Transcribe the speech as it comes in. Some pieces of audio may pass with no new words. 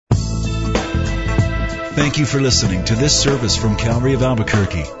Thank you for listening to this service from Calvary of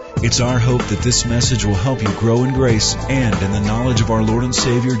Albuquerque. It's our hope that this message will help you grow in grace and in the knowledge of our Lord and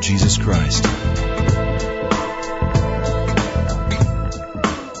Savior, Jesus Christ.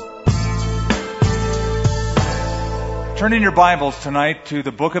 Turn in your Bibles tonight to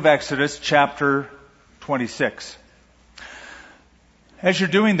the book of Exodus, chapter 26. As you're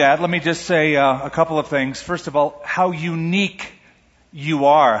doing that, let me just say a couple of things. First of all, how unique you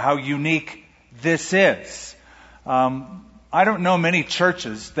are, how unique this is. I don't know many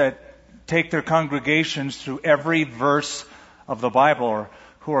churches that take their congregations through every verse of the Bible, or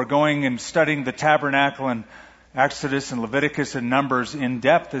who are going and studying the tabernacle and Exodus and Leviticus and Numbers in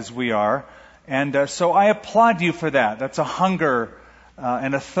depth as we are. And so I applaud you for that. That's a hunger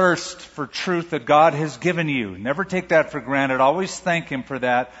and a thirst for truth that God has given you. Never take that for granted. Always thank Him for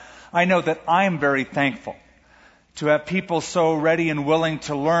that. I know that I am very thankful to have people so ready and willing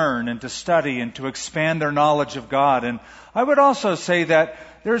to learn and to study and to expand their knowledge of God. And I would also say that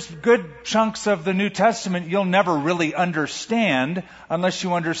there's good chunks of the New Testament you'll never really understand unless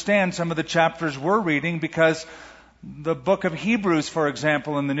you understand some of the chapters we're reading, because the book of Hebrews, for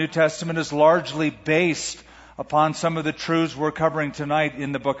example, in the New Testament is largely based upon some of the truths we're covering tonight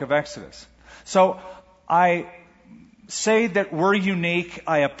in the book of Exodus. So I say that we're unique.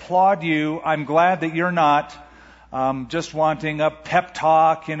 I applaud you. I'm glad that you're not just wanting a pep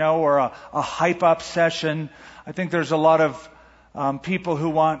talk, or a hype-up session. I think there's a lot of people who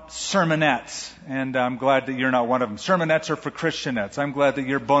want sermonettes, and I'm glad that you're not one of them. Sermonettes are for Christianettes. I'm glad that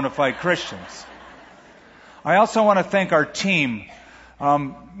you're bona fide Christians. I also want to thank our team.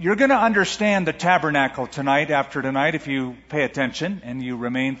 You're going to understand the tabernacle after tonight, if you pay attention and you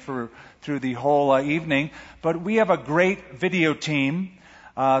remain through the whole evening. But we have a great video team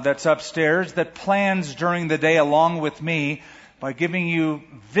that's upstairs that plans during the day along with me by giving you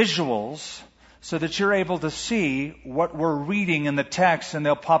visuals so that you're able to see what we're reading in the text, and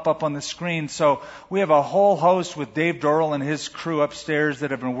they'll pop up on the screen. So we have a whole host with Dave Dorrell and his crew upstairs that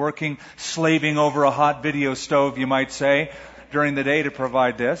have been working, slaving over a hot video stove, you might say, during the day to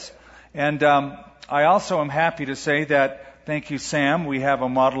provide this. And I also am happy to say that, thank you, Sam, we have a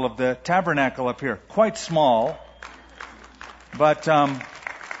model of the tabernacle up here. Quite small, but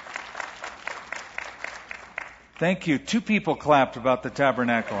thank you. 2 people clapped about the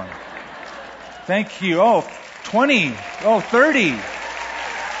tabernacle. Thank you. 20. 30.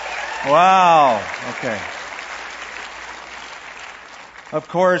 Wow. Okay. Of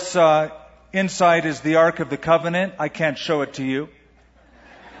course, inside is the Ark of the Covenant. I can't show it to you.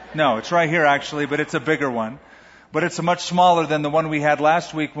 No, it's right here actually, but it's a bigger one. But it's much smaller than the one we had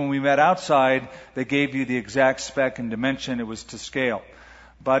last week when we met outside. They gave you the exact spec and dimension. It was to scale.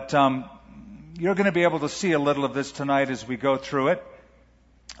 But you're going to be able to see a little of this tonight as we go through it.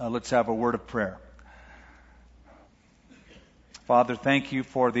 Let's have a word of prayer. Father, thank you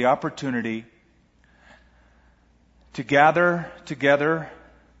for the opportunity to gather together.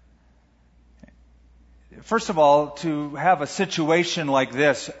 First of all, to have a situation like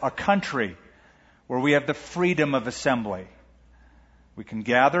this, a country where we have the freedom of assembly. We can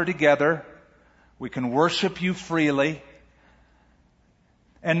gather together. We can worship you freely.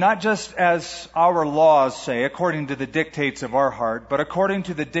 And not just as our laws say, according to the dictates of our heart, but according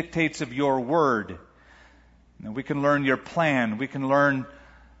to the dictates of your word. We can learn your plan. We can learn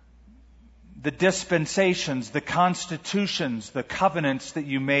the dispensations, the constitutions, the covenants that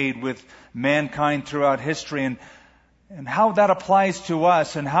you made with mankind throughout history, and how that applies to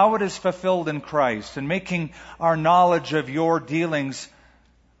us and how it is fulfilled in Christ, and making our knowledge of your dealings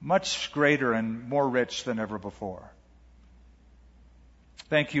much greater and more rich than ever before.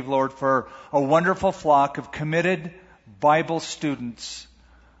 Thank you, Lord, for a wonderful flock of committed Bible students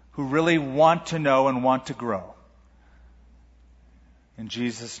who really want to know and want to grow. In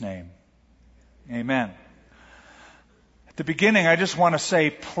Jesus' name, amen. At the beginning, I just want to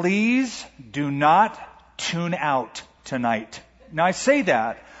say, please do not tune out tonight. Now, I say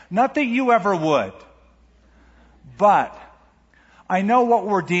that, not that you ever would, but I know what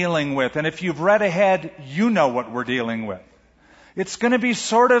we're dealing with, and if you've read ahead, you know what we're dealing with. It's going to be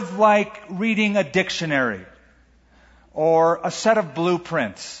sort of like reading a dictionary or a set of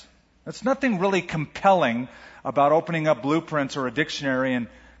blueprints. There's nothing really compelling about opening up blueprints or a dictionary and,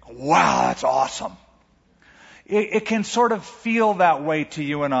 wow, that's awesome. It can sort of feel that way to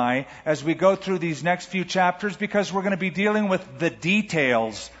you and I as we go through these next few chapters, because we're going to be dealing with the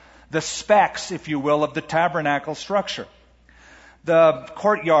details, the specs, if you will, of the tabernacle structure. The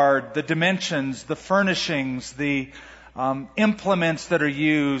courtyard, the dimensions, the furnishings, the implements that are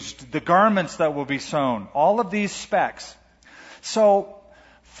used, the garments that will be sewn, all of these specs. So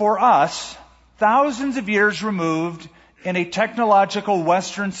for us, thousands of years removed in a technological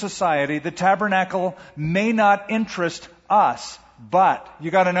Western society, the tabernacle may not interest us, but you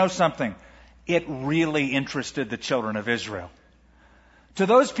got to know something. It really interested the children of Israel. To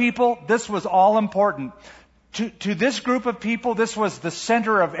those people, this was all important. To this group of people, this was the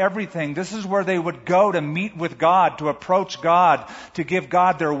center of everything. This is where they would go to meet with God, to approach God, to give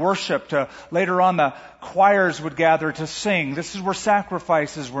God their worship. Later on, the choirs would gather to sing. This is where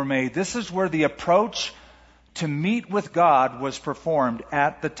sacrifices were made. This is where the approach to meet with God was performed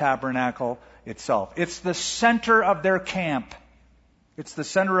at the tabernacle itself. It's the center of their camp. It's the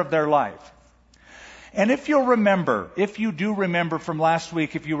center of their life. And if you do remember from last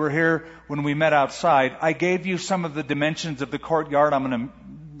week, if you were here when we met outside, I gave you some of the dimensions of the courtyard. I'm going to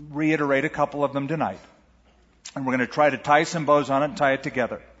reiterate a couple of them tonight. And we're going to try to tie some bows on it and tie it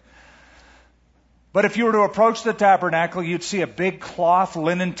together. But if you were to approach the tabernacle, you'd see a big cloth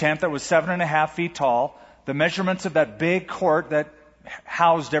linen tent that was 7.5 feet tall. The measurements of that big court that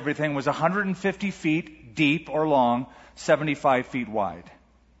housed everything was 150 feet deep or long, 75 feet wide.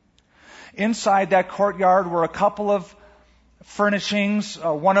 Inside that courtyard were a couple of furnishings,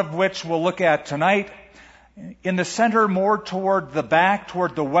 one of which we'll look at tonight. In the center, more toward the back,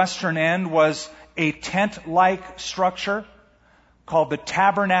 toward the western end, was a tent-like structure called the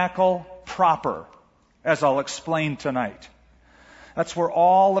tabernacle proper, as I'll explain tonight. That's where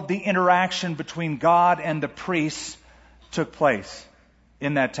all of the interaction between God and the priests took place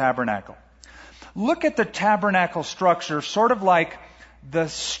in that tabernacle. Look at the tabernacle structure, sort of like the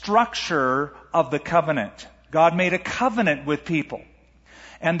structure of the covenant. God made a covenant with people.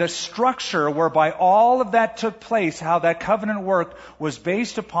 And the structure whereby all of that took place, how that covenant worked, was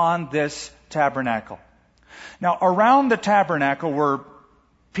based upon this tabernacle. Now, around the tabernacle were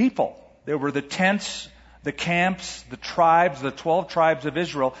people. There were the tents, the camps, the tribes, the 12 tribes of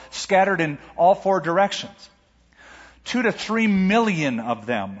Israel, scattered in all 4 directions. 2 to 3 million of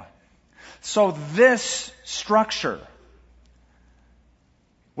them. So this structure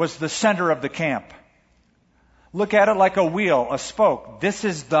was the center of the camp. Look at it like a wheel, a spoke. This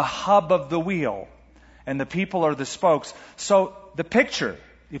is the hub of the wheel, and the people are the spokes. So the picture,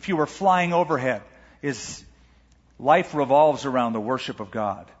 if you were flying overhead, is life revolves around the worship of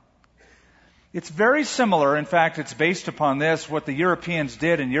God. It's very similar. In fact, it's based upon this, what the Europeans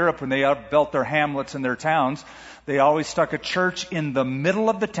did in Europe when they built their hamlets and their towns. They always stuck a church in the middle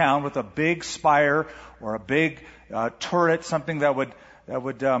of the town with a big spire or a big turret, something that would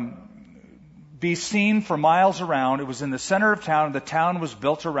be seen for miles around. It was in the center of town. The town was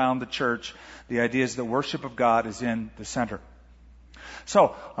built around the church. The idea is the worship of God is in the center.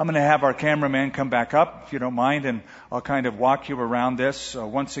 So I'm going to have our cameraman come back up, if you don't mind, and I'll kind of walk you around this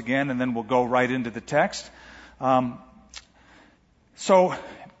once again, and then we'll go right into the text. So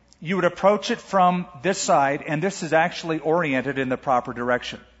you would approach it from this side, and this is actually oriented in the proper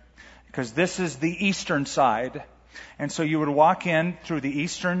direction, because this is the eastern side. And so you would walk in through the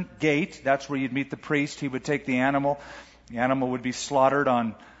eastern gate. That's where you'd meet the priest. He would take the animal. The animal would be slaughtered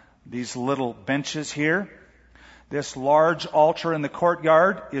on these little benches here. This large altar in the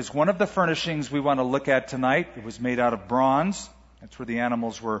courtyard is one of the furnishings we want to look at tonight. It was made out of bronze. That's where the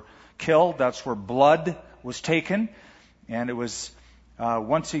animals were killed. That's where blood was taken. And it was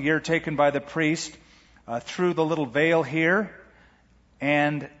once a year taken by the priest through the little veil here.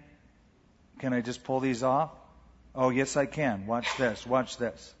 And can I just pull these off? Oh, yes, I can. Watch this. Watch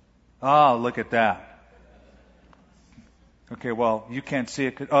this. Oh, look at that. Okay, well, you can't see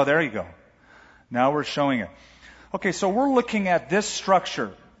it. Oh, there you go. Now we're showing it. Okay, so we're looking at this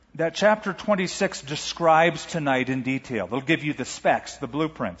structure that chapter 26 describes tonight in detail. They'll give you the specs, the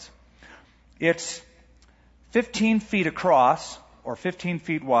blueprints. It's 15 feet across, or 15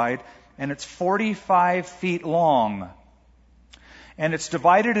 feet wide, and it's 45 feet long. And it's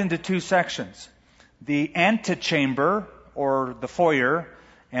divided into 2 sections. The antechamber, or the foyer,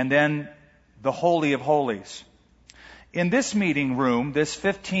 and then the Holy of Holies. In this meeting room, this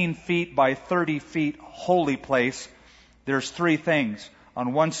 15 feet by 30 feet holy place, there's 3 things.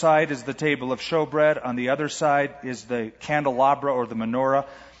 On one side is the table of showbread. On the other side is the candelabra or the menorah.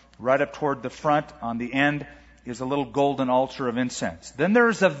 Right up toward the front, on the end, is a little golden altar of incense. Then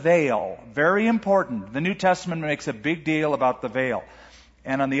there's a veil. Very important. The New Testament makes a big deal about the veil.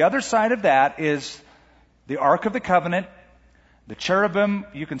 And on the other side of that is the Ark of the Covenant, the cherubim,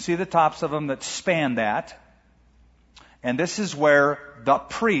 you can see the tops of them that span that. And this is where the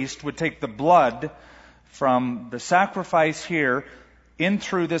priest would take the blood from the sacrifice here in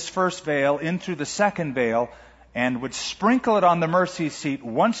through this first veil, in through the second veil, and would sprinkle it on the mercy seat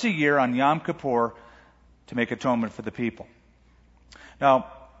once a year on Yom Kippur to make atonement for the people. Now,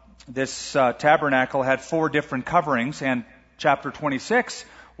 This tabernacle had 4 different coverings, and chapter 26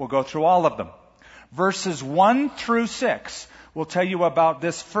 will go through all of them. Verses 1 through 6 will tell you about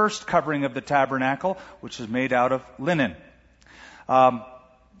this first covering of the tabernacle, which is made out of linen.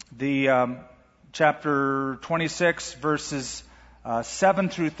 Chapter 26, verses 7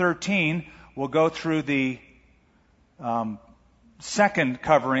 through 13 will go through the second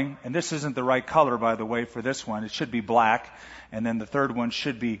covering, and this isn't the right color, by the way, for this one. It should be black, and then the third one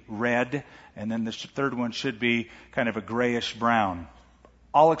should be red, and then the third one should be kind of a grayish brown.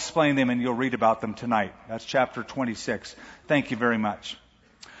 I'll explain them, and you'll read about them tonight. That's chapter 26. Thank you very much.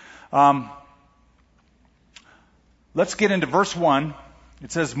 Let's get into verse 1.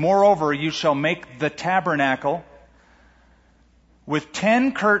 It says, "Moreover, you shall make the tabernacle with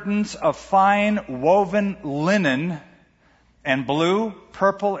 10 curtains of fine woven linen and blue,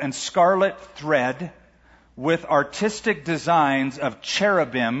 purple, and scarlet thread, with artistic designs of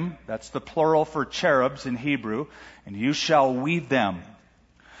cherubim," that's the plural for cherubs in Hebrew, "and you shall weave them."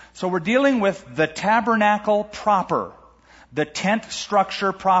 So we're dealing with the tabernacle proper, the tent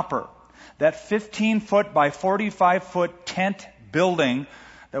structure proper, that 15-foot by 45-foot tent building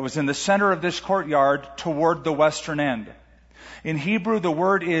that was in the center of this courtyard toward the western end. In Hebrew, the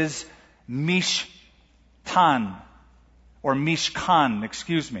word is mishkan, or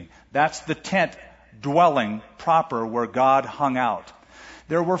mishkan, That's the tent dwelling proper where God hung out.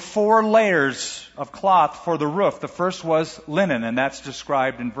 There were 4 layers of cloth for the roof. The first was linen, and that's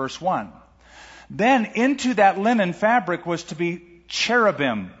described in verse 1. Then into that linen fabric was to be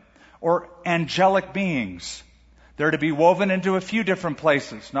cherubim, or angelic beings. They're to be woven into a few different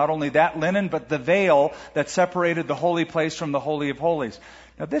places. Not only that linen, but the veil that separated the holy place from the Holy of Holies.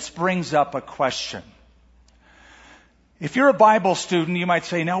 Now this brings up a question. If you're a Bible student, you might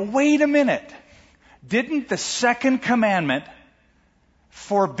say, now wait a minute. Didn't the second commandment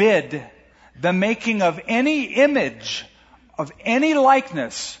forbid the making of any image, of any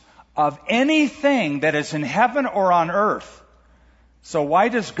likeness, of anything that is in heaven or on earth? So why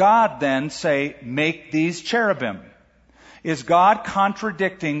does God then say, make these cherubim? Is God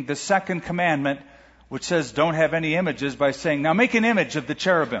contradicting the second commandment, which says don't have any images, by saying, now make an image of the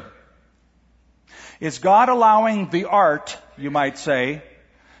cherubim? Is God allowing the art, you might say,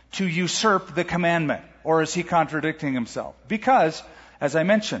 to usurp the commandment? Or is he contradicting himself? Because, as I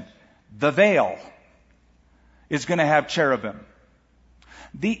mentioned, the veil is going to have cherubim.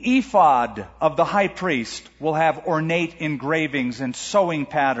 The ephod of the high priest will have ornate engravings and sewing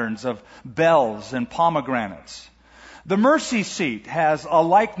patterns of bells and pomegranates. The mercy seat has a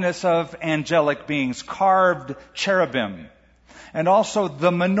likeness of angelic beings, carved cherubim. And also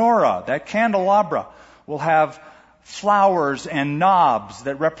the menorah, that candelabra, will have flowers and knobs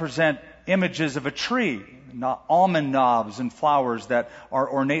that represent images of a tree, almond knobs and flowers that are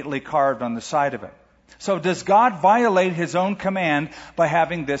ornately carved on the side of it. So does God violate his own command by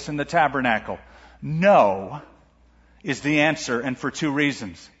having this in the tabernacle? No, is the answer, and for 2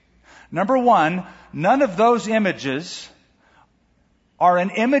 reasons. Number 1, none of those images are an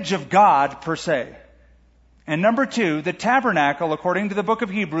image of God per se. And number 2, the tabernacle, according to the book of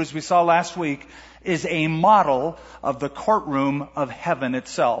Hebrews we saw last week, is a model of the courtroom of heaven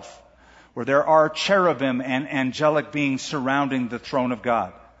itself, where there are cherubim and angelic beings surrounding the throne of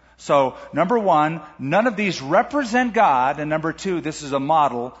God. So, number 1, none of these represent God, and number 2, this is a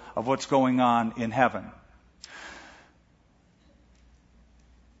model of what's going on in heaven.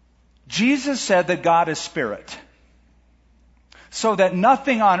 Jesus said that God is spirit, so that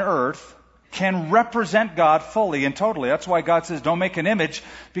nothing on earth can represent God fully and totally. That's why God says don't make an image,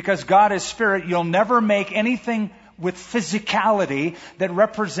 because God is spirit. You'll never make anything with physicality that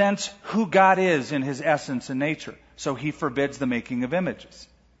represents who God is in his essence and nature. So he forbids the making of images.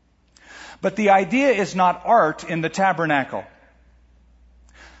 But the idea is not art in the tabernacle.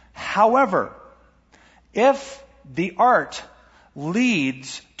 However, if the art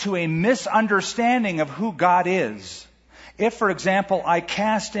leads to a misunderstanding of who God is, if, for example, I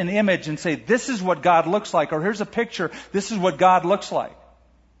cast an image and say, this is what God looks like, or here's a picture, this is what God looks like.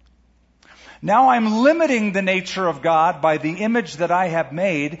 Now I'm limiting the nature of God by the image that I have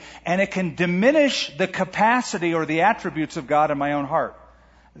made, and it can diminish the capacity or the attributes of God in my own heart.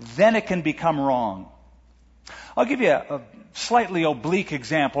 Then it can become wrong. I'll give you a slightly oblique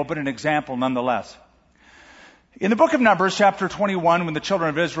example, but an example nonetheless. In the book of Numbers, chapter 21, when the children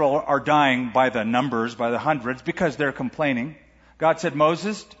of Israel are dying by the numbers, by the hundreds, because they're complaining, God said,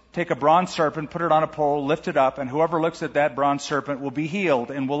 Moses, take a bronze serpent, put it on a pole, lift it up, and whoever looks at that bronze serpent will be healed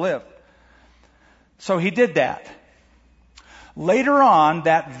and will live. So he did that. Later on,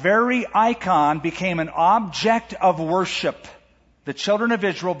 that very icon became an object of worship the children of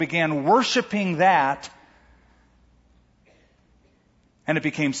Israel began worshiping that, and it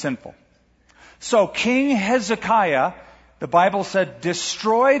became sinful. So King Hezekiah, the Bible said,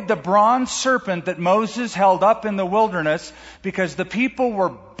 destroyed the bronze serpent that Moses held up in the wilderness because the people were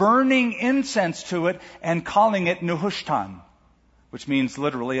burning incense to it and calling it Nehushtan, which means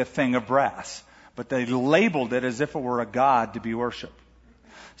literally a thing of brass. But they labeled it as if it were a god to be worshipped.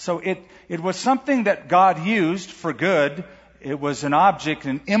 So it was something that God used for good. It was an object,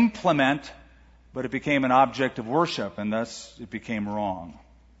 an implement, but it became an object of worship, and thus it became wrong.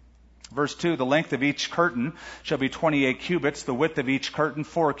 Verse 2, the length of each curtain shall be 28 cubits, the width of each curtain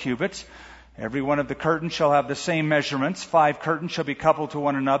 4 cubits. Every one of the curtains shall have the same measurements. 5 curtains shall be coupled to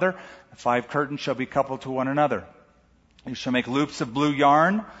one another. 5 curtains shall be coupled to one another. You shall make loops of blue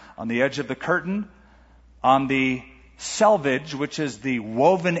yarn on the edge of the curtain, on the selvage, which is the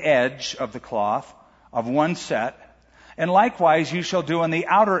woven edge of the cloth, of one set. And likewise you shall do on the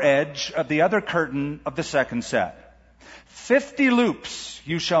outer edge of the other curtain of the second set. 50 loops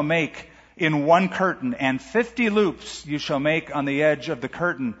you shall make in one curtain, and 50 loops you shall make on the edge of the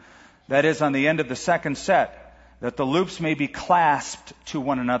curtain, that is, on the end of the second set, that the loops may be clasped to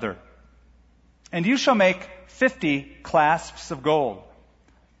one another. And you shall make 50 clasps of gold,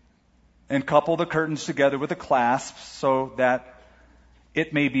 and couple the curtains together with the clasps, so that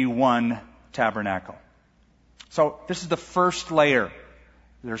it may be one tabernacle. So this is the first layer.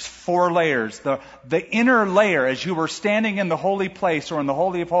 There's 4 layers. The inner layer, as you were standing in the holy place or in the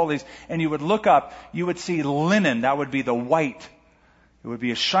Holy of Holies, and you would look up, you would see linen. That would be the white. It would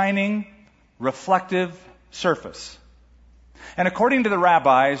be a shining, reflective surface. And according to the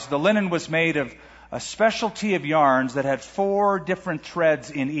rabbis, the linen was made of a specialty of yarns that had 4 different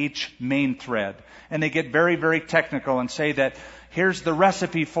threads in each main thread. And they get very, very technical and say that here's the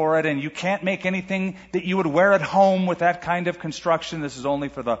recipe for it, and you can't make anything that you would wear at home with that kind of construction. This is only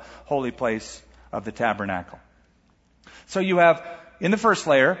for the holy place of the tabernacle. So you have, in the first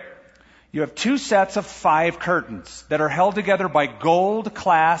layer, you have 2 sets of 5 curtains that are held together by gold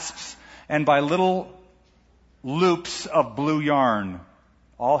clasps and by little loops of blue yarn,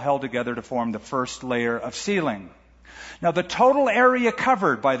 all held together to form the first layer of ceiling. Now the total area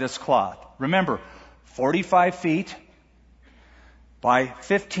covered by this cloth, remember, 45 feet by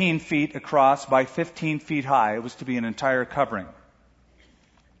 15 feet across by 15 feet high. It was to be an entire covering.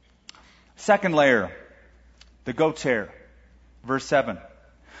 Second layer, the goat's hair. Verse 7.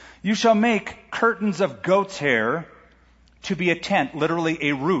 You shall make curtains of goat's hair to be a tent, literally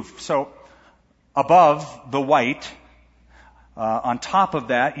a roof. So above the white, on top of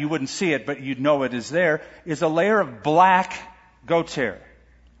that, you wouldn't see it, but you'd know it is there, is a layer of black goat's hair.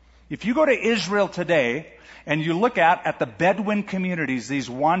 If you go to Israel today and you look at the Bedouin communities, these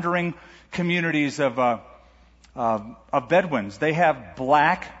wandering communities of Bedouins, they have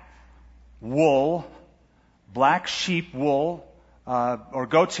black wool, black sheep wool, or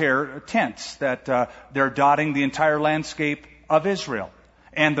goat's hair tents that they're dotting the entire landscape of Israel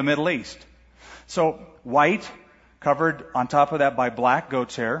and the Middle East. So white, covered on top of that by black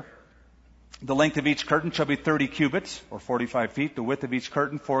goat's hair. The length of each curtain shall be 30 cubits, or 45 feet. The width of each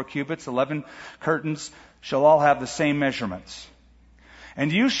curtain, 4 cubits. 11 curtains shall all have the same measurements.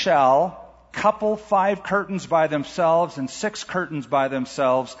 And you shall couple 5 curtains by themselves and 6 curtains by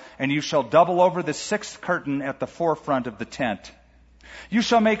themselves, and you shall double over the 6th curtain at the forefront of the tent. You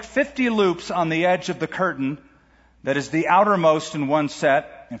shall make 50 loops on the edge of the curtain, that is the outermost in one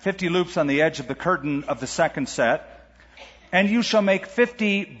set, and 50 loops on the edge of the curtain of the second set. And you shall make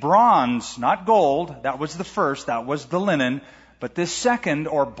 50 bronze, not gold, that was the first, that was the linen, but this second,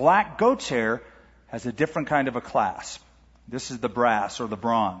 or black goat's hair, has a different kind of a clasp. This is the brass or the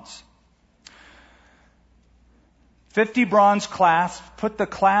bronze. 50 bronze clasps, put the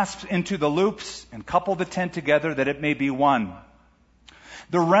clasps into the loops and couple the tent together that it may be one.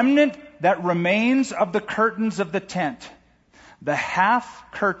 The remnant that remains of the curtains of the tent, the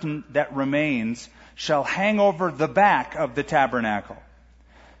half curtain that remains, shall hang over the back of the tabernacle.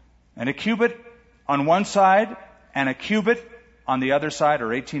 And a cubit on one side and a cubit on the other side,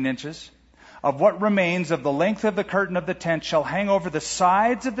 or 18 inches, of what remains of the length of the curtain of the tent shall hang over the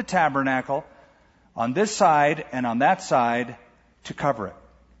sides of the tabernacle, on this side and on that side, to cover it.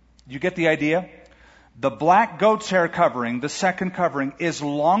 You get the idea? The black goat's hair covering, the second covering, is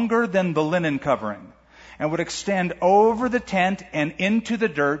longer than the linen covering, and would extend over the tent and into the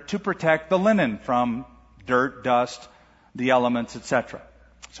dirt to protect the linen from dirt, dust, the elements, etc.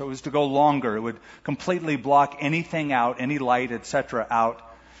 So it was to go longer. It would completely block anything out, any light, etc. out,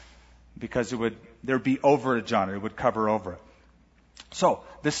 because there'd be overage on it. It would cover over it. So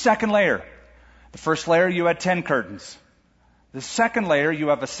the second layer. The first layer, you had 10 curtains. The second layer, you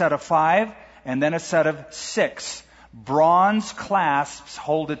have a set of 5 and then a set of 6. Bronze clasps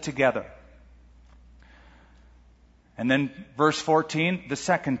hold it together. And then verse 14, the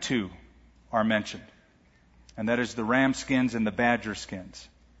second 2 are mentioned. And that is the ram skins and the badger skins.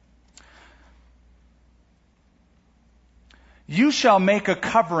 You shall make a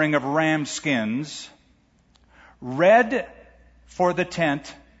covering of ram skins, red for the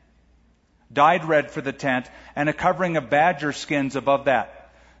tent, dyed red for the tent, and a covering of badger skins above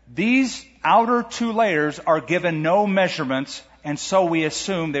that. These outer 2 layers are given no measurements, and so we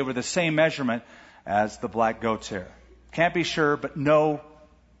assume they were the same measurement as the black goat's hair. Can't be sure, but no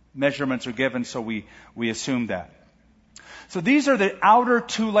measurements are given, so we assume that. So these are the outer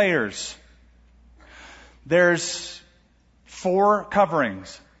 2 layers. There's 4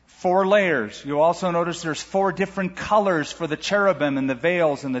 coverings, 4 layers. You also notice there's 4 different colors for the cherubim and the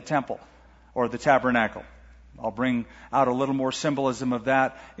veils in the temple or the tabernacle. I'll bring out a little more symbolism of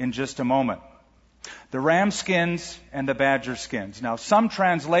that in just a moment. The ram skins and the badger skins. Now, some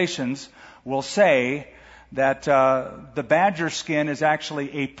translations will say that the badger skin is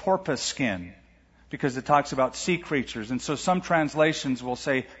actually a porpoise skin because it talks about sea creatures. And so some translations will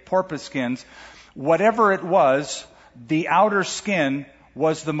say porpoise skins. Whatever it was, the outer skin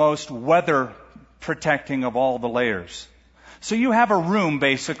was the most weather protecting of all the layers. So you have a room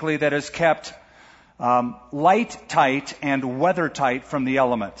basically that is kept light tight and weather tight from the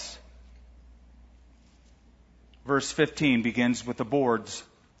elements. Verse 15 begins with the boards.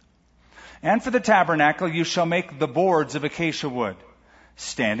 And for the tabernacle you shall make the boards of acacia wood,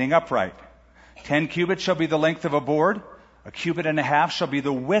 standing upright. 10 cubits shall be the length of a board. 1.5 cubits shall be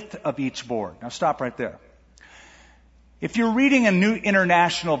the width of each board. Now stop right there. If you're reading a New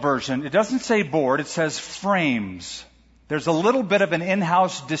International Version, it doesn't say board, it says frames. There's a little bit of an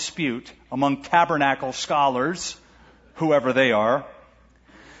in-house dispute among tabernacle scholars, whoever they are.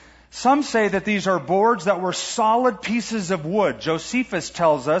 Some say that these are boards that were solid pieces of wood. Josephus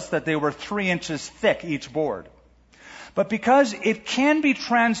tells us that they were 3 inches thick, each board. But because it can be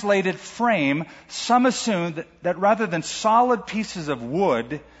translated frame, some assume that rather than solid pieces of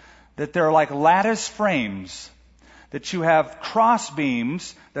wood, that they're like lattice frames, that you have cross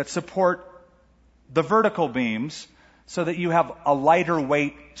beams that support the vertical beams so that you have a lighter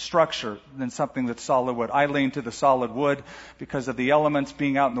weight structure than something that's solid wood. I lean to the solid wood because of the elements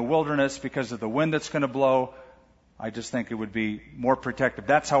being out in the wilderness, because of the wind that's going to blow. I just think it would be more protective.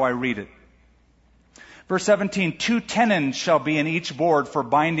 That's how I read it. Verse 17, 2 tenons shall be in each board for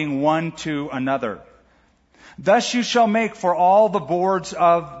binding one to another. Thus you shall make for all the boards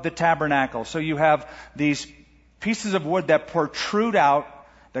of the tabernacle. So you have these pieces of wood that protrude out,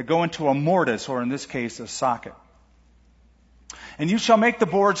 that go into a mortise, or in this case, a socket. And you shall make the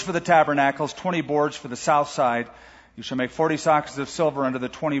boards for the tabernacles, 20 boards for the south side. You shall make 40 sockets of silver under the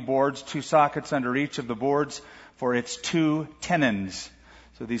 20 boards, 2 sockets under each of the boards for its 2 tenons.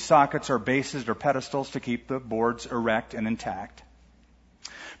 So these sockets are bases or pedestals to keep the boards erect and intact.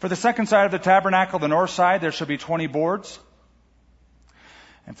 For the second side of the tabernacle, the north side, there shall be 20 boards.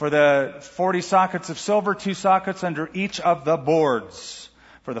 And for the 40 sockets of silver, 2 sockets under each of the boards.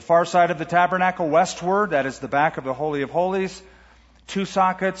 For the far side of the tabernacle, westward, that is the back of the Holy of Holies, 2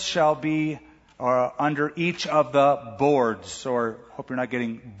 sockets shall be under each of the boards. Or hope you're not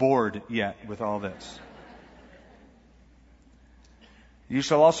getting bored yet with all this. You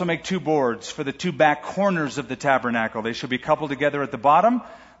shall also make 2 boards for the 2 back corners of the tabernacle. They shall be coupled together at the bottom.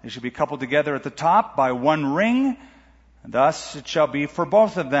 They shall be coupled together at the top by 1 ring. And thus it shall be for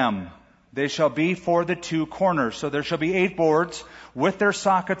both of them. They shall be for the 2 corners. So there shall be 8 boards with their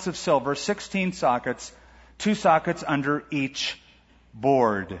sockets of silver, 16 sockets, 2 sockets under each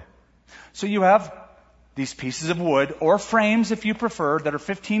board. So you have these pieces of wood, or frames if you prefer, that are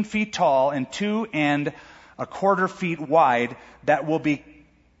 15 feet tall and 2 1/4 feet wide, that will be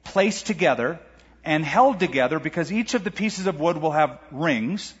placed together and held together because each of the pieces of wood will have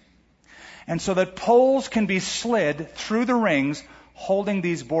rings. And so that poles can be slid through the rings, holding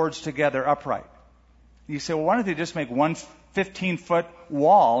these boards together upright. You say, well, why don't they just make one 15-foot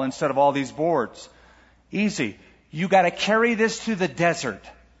wall instead of all these boards? Easy. You got to carry this to the desert.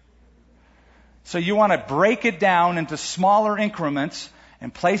 So you want to break it down into smaller increments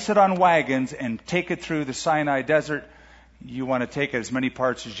and place it on wagons and take it through the Sinai desert. You want to take as many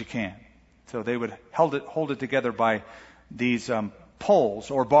parts as you can. So they would hold it together by these poles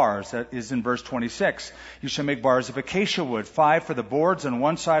or bars. That is in verse 26. You shall make bars of acacia wood, 5 for the boards on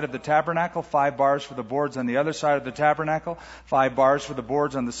one side of the tabernacle, 5 bars for the boards on the other side of the tabernacle, 5 bars for the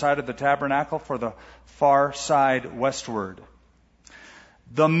boards on the side of the tabernacle for the far side westward.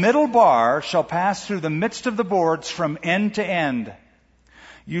 The middle bar shall pass through the midst of the boards from end to end.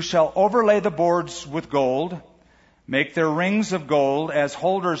 You shall overlay the boards with gold, make their rings of gold as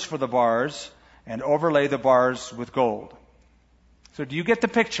holders for the bars, and overlay the bars with gold. So do you get the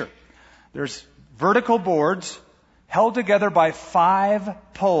picture? There's vertical boards held together by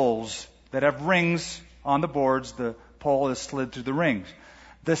 5 poles that have rings on the boards. The pole is slid through the rings.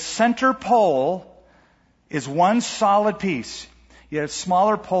 The center pole is one solid piece. You have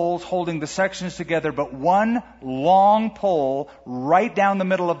smaller poles holding the sections together, but one long pole right down the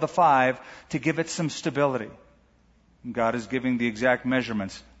middle of the 5 to give it some stability. And God is giving the exact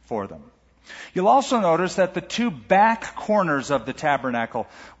measurements for them. You'll also notice that the 2 back corners of the tabernacle,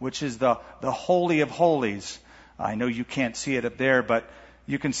 which is the Holy of Holies, I know you can't see it up there, but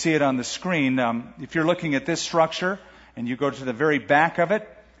you can see it on the screen. If you're looking at this structure and you go to the very back of it,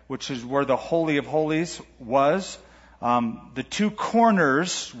 which is where the Holy of Holies was, the 2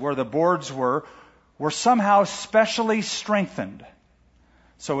 corners where the boards were somehow specially strengthened.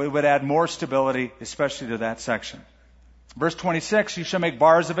 So it would add more stability, especially to that section. Verse 26, you shall make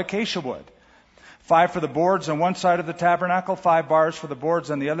bars of acacia wood. 5 for the boards on one side of the tabernacle, 5 bars for the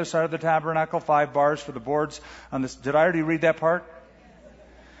boards on the other side of the tabernacle, 5 bars for the boards on this. Did I already read that part?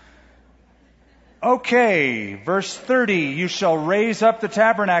 Okay, verse 30, you shall raise up the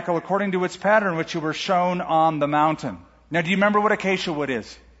tabernacle according to its pattern which you were shown on the mountain. Now, do you remember what acacia wood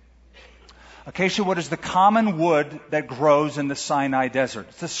is? Acacia wood is the common wood that grows in the Sinai desert.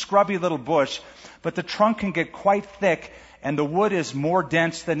 It's a scrubby little bush, but the trunk can get quite thick, and the wood is more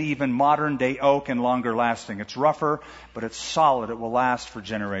dense than even modern-day oak and longer lasting. It's rougher, but it's solid. It will last for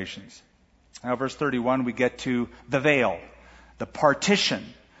generations. Now, verse 31, we get to the veil, the partition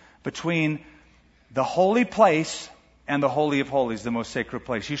between the holy place and the Holy of Holies, the most sacred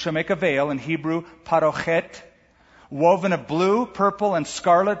place. You shall make a veil, in Hebrew, parochet, woven of blue, purple, and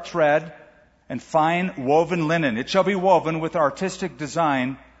scarlet thread, and fine woven linen. It shall be woven with artistic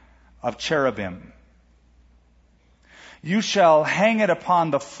design of cherubim. You shall hang it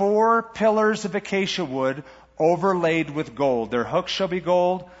upon the 4 pillars of acacia wood overlaid with gold. Their hooks shall be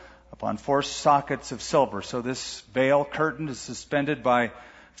gold upon 4 sockets of silver. So this veil curtain is suspended by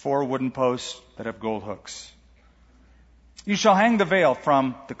 4 wooden posts that have gold hooks. You shall hang the veil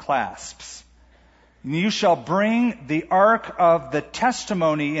from the clasps. You shall bring the ark of the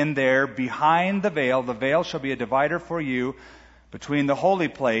testimony in there behind the veil. The veil shall be a divider for you between the holy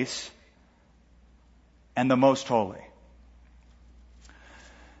place and the most holy.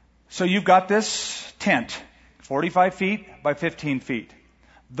 So you've got this tent, 45 feet by 15 feet.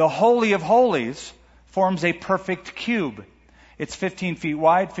 The Holy of Holies forms a perfect cube. It's 15 feet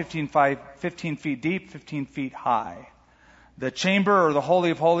wide, 15 feet deep, 15 feet high. The chamber, or the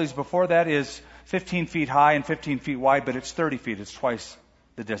Holy of Holies before that, is 15 feet high and 15 feet wide, but it's 30 feet. It's twice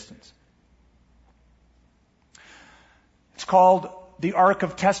the distance. It's called the Ark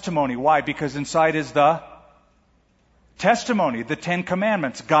of Testimony. Why? Because inside is the testimony, the 10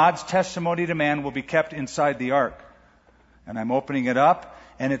 Commandments. God's testimony to man will be kept inside the ark. And I'm opening it up,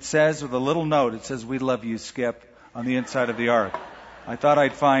 and it says, with a little note, it says, "We love you, Skip," on the inside of the ark. I thought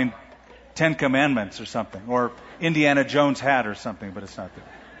I'd find 10 Commandments or something, or Indiana Jones hat or something, but it's not there.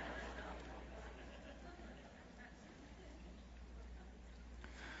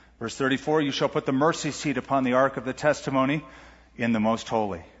 Verse 34, you shall put the mercy seat upon the ark of the testimony in the most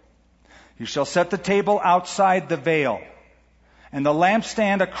holy. You shall set the table outside the veil, and the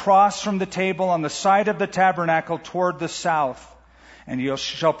lampstand across from the table on the side of the tabernacle toward the south, and you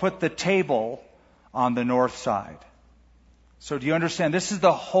shall put the table on the north side. So do you understand? This is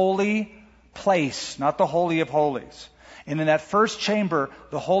the holy place, not the Holy of Holies. And in that first chamber,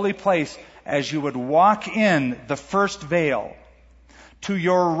 the holy place, as you would walk in the first veil, to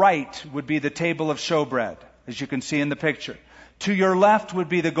your right would be the table of showbread, as you can see in the picture. To your left would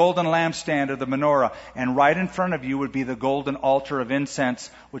be the golden lampstand or the menorah, and right in front of you would be the golden altar of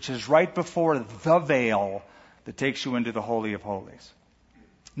incense, which is right before the veil that takes you into the Holy of Holies.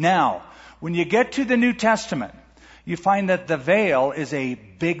 Now, when you get to the New Testament, you find that the veil is a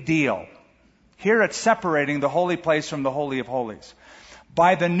big deal. Here it's separating the holy place from the Holy of Holies.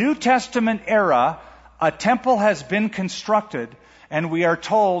 By the New Testament era, a temple has been constructed, and we are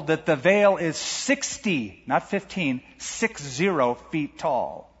told that the veil is 60, not 15, 60 feet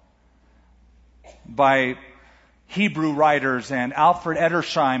tall. By Hebrew writers and Alfred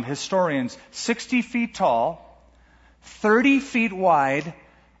Edersheim, historians, 60 feet tall, 30 feet wide,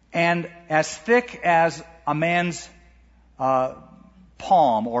 and as thick as a man's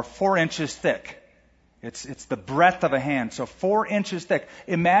palm, or 4 inches thick. It's the breadth of a hand, so 4 inches thick.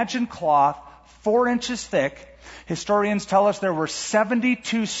 Imagine cloth 4 inches thick. Historians tell us there were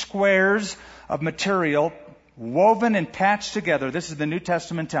 72 squares of material woven and patched together. This is the New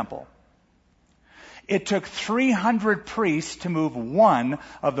Testament temple. It took 300 priests to move one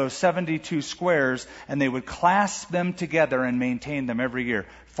of those 72 squares, and they would clasp them together and maintain them every year.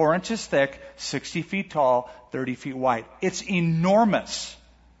 4 inches thick, 60 feet tall, 30 feet wide. It's enormous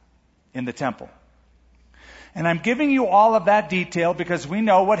in the temple. And I'm giving you all of that detail because we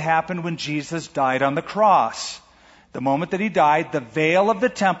know what happened when Jesus died on the cross. The moment that he died, the veil of the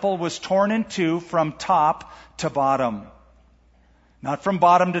temple was torn in two from top to bottom. Not from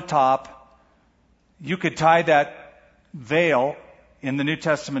bottom to top. You could tie that veil in the New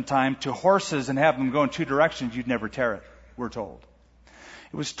Testament time to horses and have them go in two directions. You'd never tear it, we're told.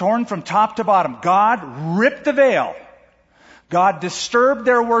 It was torn from top to bottom. God ripped the veil. God disturbed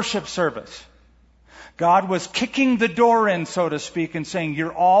their worship service. God was kicking the door in, so to speak, and saying,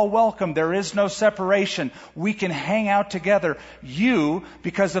 you're all welcome. There is no separation. We can hang out together. You,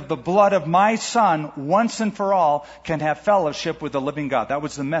 because of the blood of my Son, once and for all, can have fellowship with the living God. That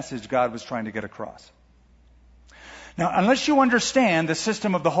was the message God was trying to get across. Now, unless you understand the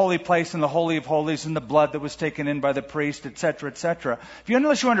system of the holy place and the Holy of Holies and the blood that was taken in by the priest, etc.,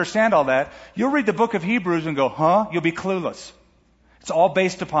 unless you understand all that, you'll read the book of Hebrews and go, You'll be clueless. It's all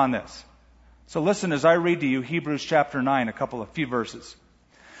based upon this. So listen as I read to you Hebrews chapter 9, a few verses.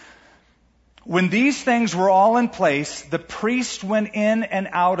 When these things were all in place, the priest went in and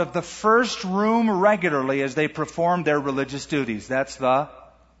out of the first room regularly as they performed their religious duties. That's the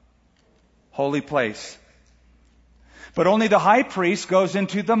holy place. But only the high priest goes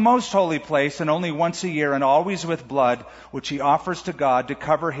into the most holy place, and only once a year, and always with blood, which he offers to God to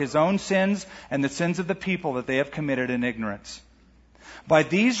cover his own sins and the sins of the people that they have committed in ignorance. By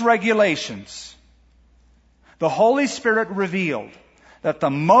these regulations, the Holy Spirit revealed that the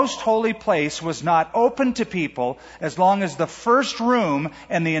most holy place was not open to people as long as the first room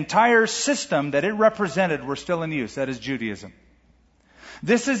and the entire system that it represented were still in use. That is Judaism.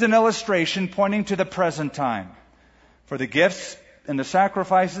 This is an illustration pointing to the present time. For the gifts and the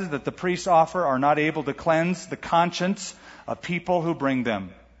sacrifices that the priests offer are not able to cleanse the conscience of people who bring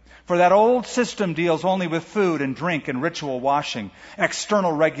them. For that old system deals only with food and drink and ritual washing,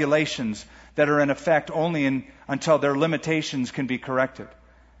 external regulations that are in effect only until their limitations can be corrected.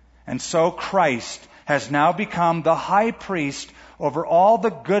 And so Christ has now become the high priest over all the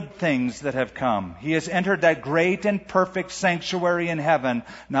good things that have come. He has entered that great and perfect sanctuary in heaven,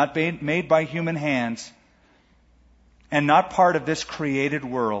 not made by human hands, and not part of this created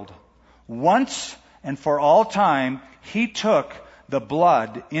world. Once and for all time, he took the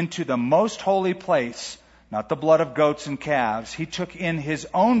blood into the most holy place, not the blood of goats and calves. He took in his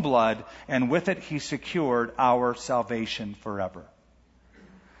own blood, and with it he secured our salvation forever.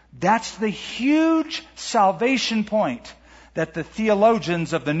 That's the huge salvation point that the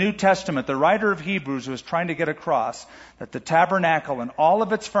theologians of the New Testament, the writer of Hebrews, was trying to get across, that the tabernacle and all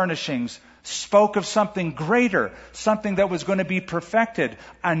of its furnishings spoke of something greater, something that was going to be perfected,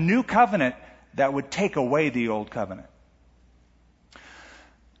 a new covenant that would take away the old covenant.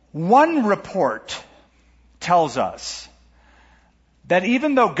 One report tells us that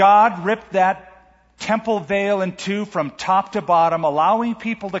even though God ripped that temple veil in two from top to bottom, allowing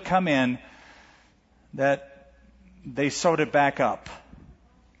people to come in, that they sewed it back up.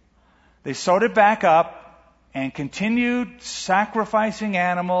 They sewed it back up and continued sacrificing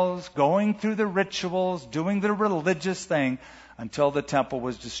animals, going through the rituals, doing the religious thing until the temple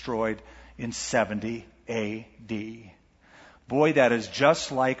was destroyed in 70 A.D. Boy, that is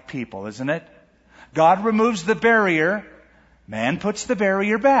just like people, isn't it? God removes the barrier. Man puts the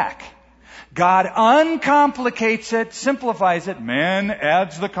barrier back. God uncomplicates it, simplifies it. Man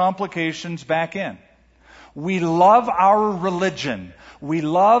adds the complications back in. We love our religion. We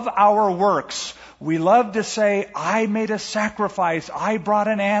love our works. We love to say, I made a sacrifice. I brought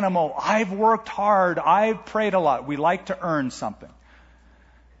an animal. I've worked hard. I've prayed a lot. We like to earn something.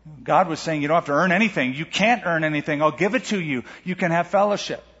 God was saying, you don't have to earn anything. You can't earn anything. I'll give it to you. You can have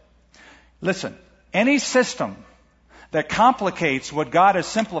fellowship. Listen, any system that complicates what God has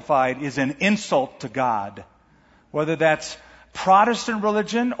simplified is an insult to God. Whether that's Protestant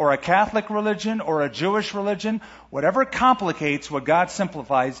religion or a Catholic religion or a Jewish religion, whatever complicates what God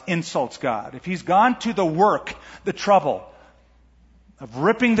simplifies insults God. If He's gone to the work, the trouble of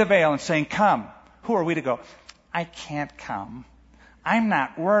ripping the veil and saying, come, who are we to go? I can't come. I'm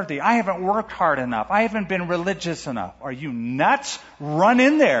not worthy. I haven't worked hard enough. I haven't been religious enough. Are you nuts? Run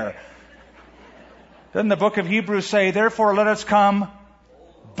in there. Doesn't the book of Hebrews say, therefore let us come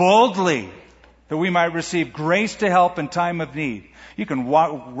boldly? that we might receive grace to help in time of need. You can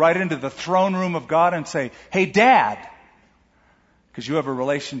walk right into the throne room of God and say, "Hey, Dad," because you have a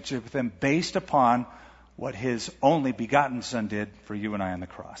relationship with Him based upon what His only begotten Son did for you and I on the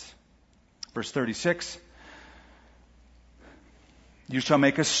cross. Verse 36, "You shall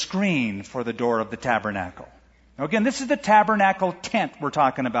make a screen for the door of the tabernacle." Now again, this is the tabernacle tent we're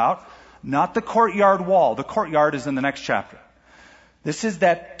talking about, not the courtyard wall. The courtyard is in the next chapter. This is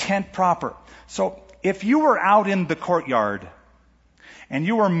that tent proper. So if you were out in the courtyard and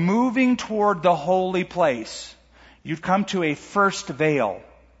you were moving toward the holy place, you'd come to a first veil,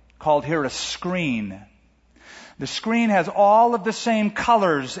 called here a screen. The screen has all of the same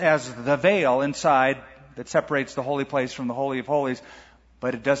colors as the veil inside that separates the holy place from the Holy of Holies,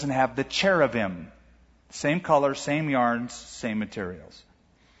 but it doesn't have the cherubim. Same color, same yarns, same materials.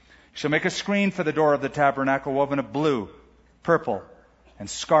 You shall make a screen for the door of the tabernacle woven of blue, purple, and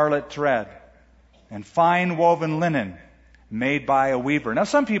scarlet thread, and fine woven linen made by a weaver. Now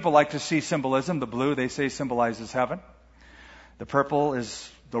some people like to see symbolism. The blue, they say, symbolizes heaven. The purple is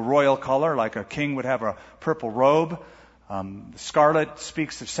the royal color, like a king would have a purple robe. The scarlet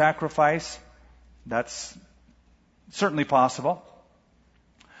speaks of sacrifice. That's certainly possible.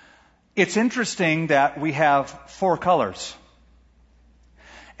 It's interesting that we have 4 colors.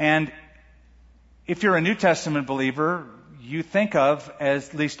 And if you're a New Testament believer, you think of, as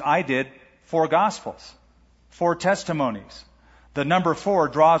at least I did, 4 Gospels, 4 testimonies. The number 4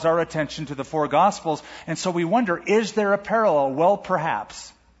 draws our attention to the 4 Gospels, and so we wonder, is there a parallel? Well,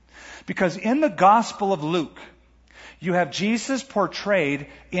 perhaps. Because in the Gospel of Luke, you have Jesus portrayed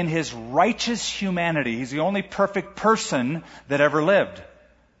in His righteous humanity. He's the only perfect person that ever lived,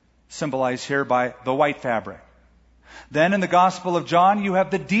 symbolized here by the white fabric. Then in the Gospel of John, you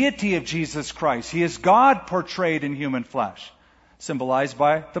have the deity of Jesus Christ. He is God portrayed in human flesh, symbolized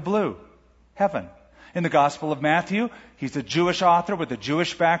by the blue, heaven. In the Gospel of Matthew, he's a Jewish author with a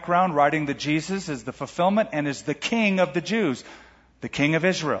Jewish background, writing that Jesus is the fulfillment and is the King of the Jews, the King of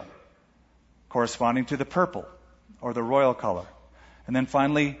Israel, corresponding to the purple or the royal color. And then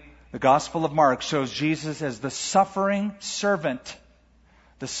finally, the Gospel of Mark shows Jesus as the suffering servant.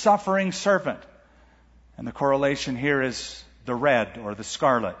 The suffering servant. And the correlation here is the red or the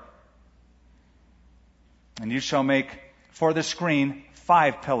scarlet. And you shall make for the screen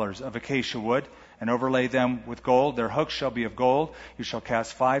 5 pillars of acacia wood and overlay them with gold. Their hooks shall be of gold. You shall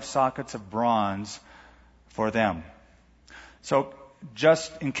cast 5 sockets of bronze for them. So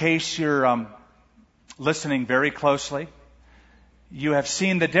just in case you're listening very closely, you have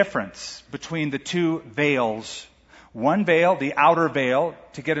seen the difference between the 2 veils. One veil, the outer veil,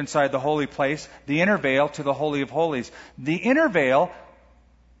 to get inside the holy place. The inner veil to the Holy of Holies. The inner veil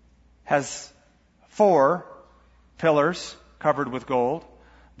has 4 pillars covered with gold.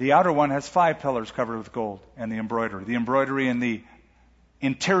 The outer one has 5 pillars covered with gold and the embroidery. The embroidery in the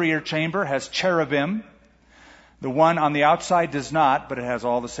interior chamber has cherubim. The one on the outside does not, but it has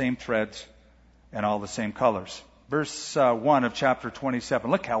all the same threads and all the same colors. Verse 1 of chapter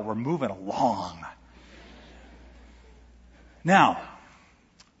 27. Look how we're moving along. Now,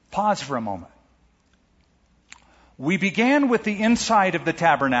 pause for a moment. We began with the inside of the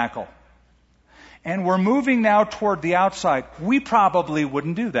tabernacle, and we're moving now toward the outside. We probably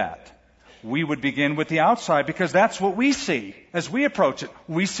wouldn't do that. We would begin with the outside because that's what we see as we approach it.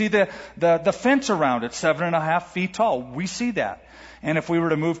 We see the fence around it, 7.5 feet tall. We see that. And if we were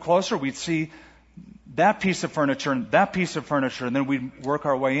to move closer, we'd see that piece of furniture and that piece of furniture, and then we'd work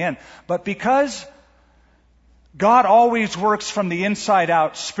our way in. But because God always works from the inside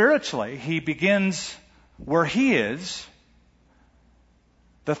out spiritually, He begins where He is,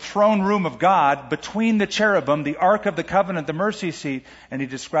 the throne room of God, between the cherubim, the Ark of the Covenant, the mercy seat, and He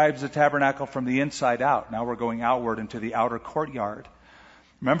describes the tabernacle from the inside out. Now we're going outward into the outer courtyard.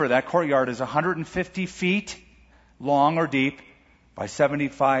 Remember, that courtyard is 150 feet long or deep by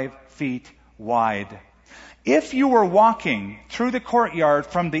 75 feet wide. If you were walking through the courtyard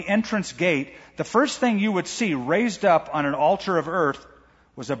from the entrance gate, the first thing you would see raised up on an altar of earth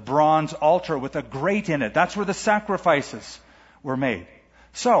was a bronze altar with a grate in it. That's where the sacrifices were made.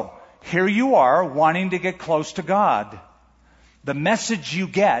 So, here you are wanting to get close to God. The message you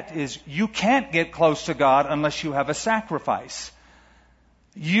get is you can't get close to God unless you have a sacrifice.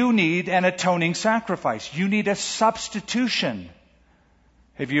 You need an atoning sacrifice. You need a substitution.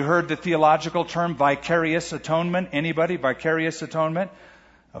 Have you heard the theological term vicarious atonement? Anybody? Vicarious atonement?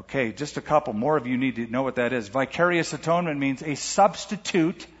 Okay, just a couple more of you need to know what that is. Vicarious atonement means a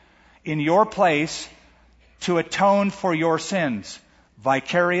substitute in your place to atone for your sins.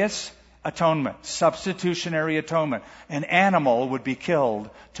 Vicarious atonement, substitutionary atonement. An animal would be killed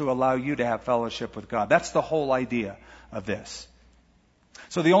to allow you to have fellowship with God. That's the whole idea of this.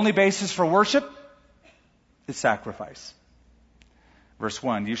 So the only basis for worship is sacrifice. Verse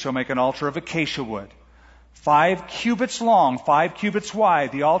 1, you shall make an altar of acacia wood, 5 cubits long, 5 cubits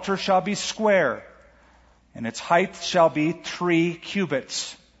wide. The altar shall be square, and its height shall be 3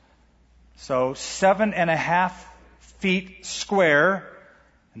 cubits. So 7.5 feet square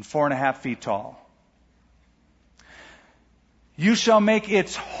and 4.5 feet tall. You shall make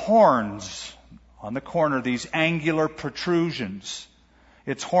its horns on the corner, these angular protrusions.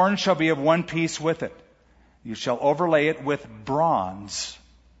 Its horns shall be of one piece with it. You shall overlay it with bronze.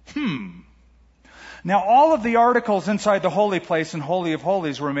 Now all of the articles inside the holy place and Holy of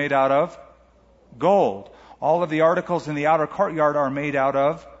Holies were made out of gold. All of the articles in the outer courtyard are made out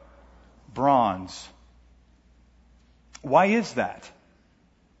of bronze. Why is that?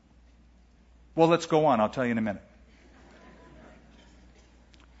 Well, let's go on. I'll tell you in a minute.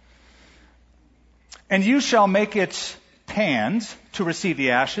 And you shall make its pans to receive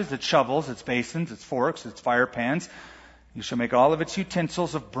the ashes, its shovels, its basins, its forks, its fire pans. You shall make all of its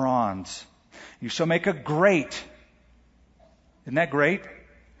utensils of bronze. You shall make a grate. Isn't that great?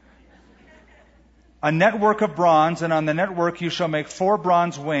 A network of bronze, and on the network you shall make 4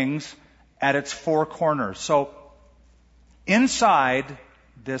 bronze wings at its 4 corners. So inside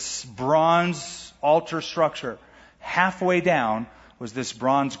this bronze altar structure, halfway down was this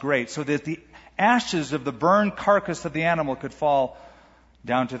bronze grate, so that the ashes of the burned carcass of the animal could fall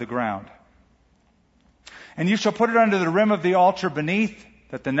down to the ground. And you shall put it under the rim of the altar beneath,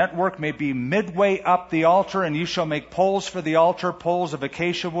 that the network may be midway up the altar, and you shall make poles for the altar, poles of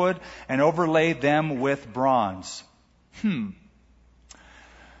acacia wood, and overlay them with bronze.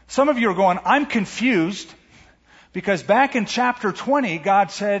 Some of you are going, I'm confused, because back in chapter 20,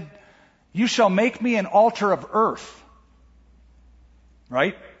 God said, you shall make me an altar of earth.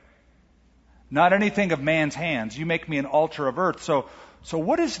 Right? Not anything of man's hands. You make me an altar of earth. So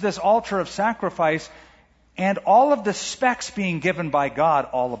what is this altar of sacrifice and all of the specs being given by God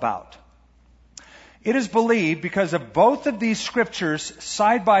all about? It is believed, because of both of these scriptures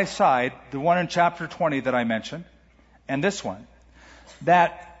side by side, the one in chapter 20 that I mentioned, and this one,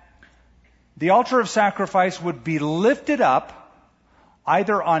 that the altar of sacrifice would be lifted up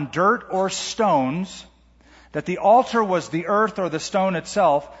either on dirt or stones, that the altar was the earth or the stone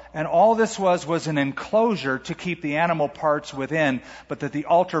itself, and all this was an enclosure to keep the animal parts within, but that the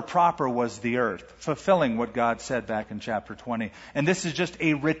altar proper was the earth, fulfilling what God said back in chapter 20. And this is just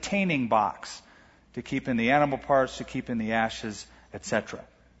a retaining box to keep in the animal parts, to keep in the ashes, etc.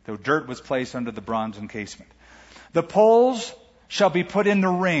 The dirt was placed under the bronze encasement. The poles shall be put in the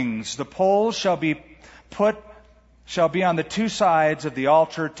rings. The poles shall be on the 2 sides of the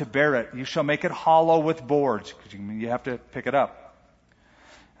altar to bear it. You shall make it hollow with boards, because you have to pick it up.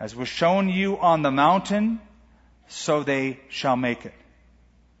 As was shown you on the mountain, so they shall make it.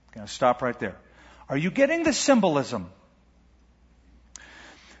 I'm going to stop right there. Are you getting the symbolism?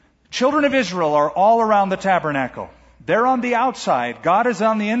 Children of Israel are all around the tabernacle. They're on the outside. God is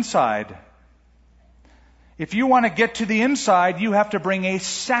on the inside. If you want to get to the inside, you have to bring a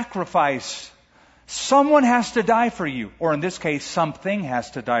sacrifice. Someone has to die for you, or in this case, something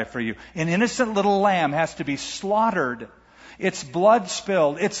has to die for you. An innocent little lamb has to be slaughtered. Its blood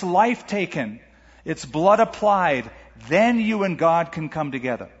spilled, its life taken, its blood applied. Then you and God can come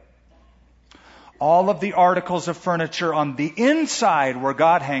together. All of the articles of furniture on the inside where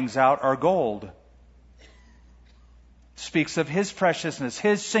God hangs out are gold. Speaks of His preciousness,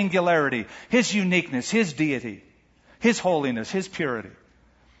 His singularity, His uniqueness, His deity, His holiness, His purity.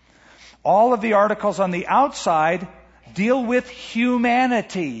 All of the articles on the outside deal with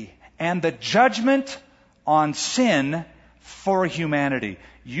humanity and the judgment on sin for humanity.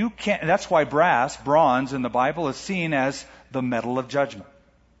 That's why bronze in the Bible is seen as the metal of judgment.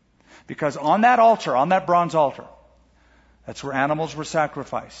 Because on that altar, on that bronze altar, that's where animals were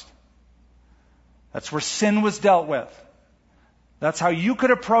sacrificed. That's where sin was dealt with. That's how you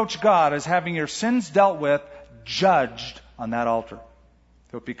could approach God, as having your sins dealt with, judged on that altar.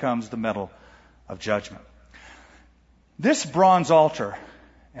 So it becomes the metal of judgment. This bronze altar,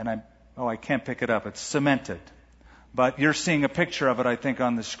 and I can't pick it up, it's cemented. But you're seeing a picture of it, I think,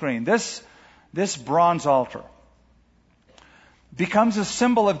 on the screen. This bronze altar becomes a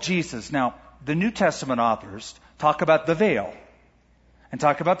symbol of Jesus. Now, the New Testament authors talk about the veil and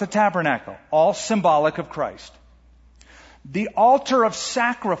talk about the tabernacle, all symbolic of Christ. The altar of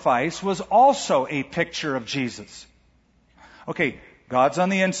sacrifice was also a picture of Jesus. Okay, God's on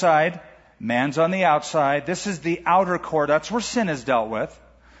the inside, man's on the outside. This is the outer court. That's where sin is dealt with.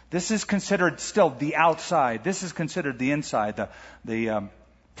 This is considered still the outside. This is considered the inside, the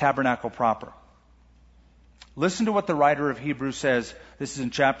tabernacle proper. Listen to what the writer of Hebrews says. This is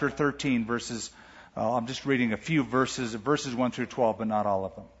in chapter 13, I'm just reading a few verses 1 through 12, but not all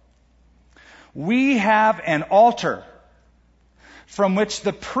of them. We have an altar from which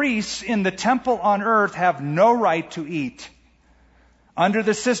the priests in the temple on earth have no right to eat. Under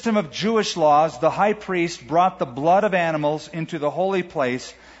the system of Jewish laws, the high priest brought the blood of animals into the holy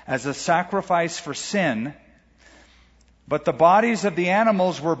place as a sacrifice for sin, but the bodies of the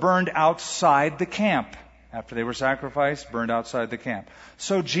animals were burned outside the camp. After they were sacrificed, burned outside the camp.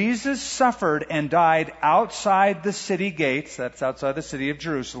 So Jesus suffered and died outside the city gates, that's outside the city of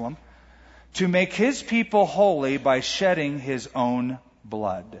Jerusalem, to make his people holy by shedding his own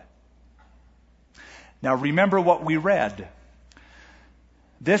blood. Now remember what we read.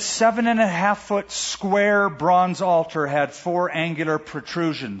 This 7.5-foot square bronze altar had 4 angular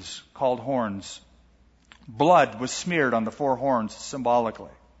protrusions called horns. Blood was smeared on the 4 horns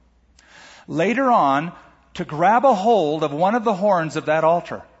symbolically. Later on, to grab a hold of one of the horns of that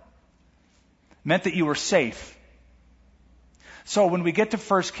altar meant that you were safe. So when we get to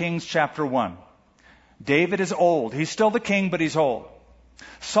 1 Kings chapter 1, David is old. He's still the king, but he's old.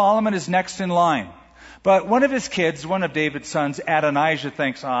 Solomon is next in line. But one of his kids, one of David's sons, Adonijah,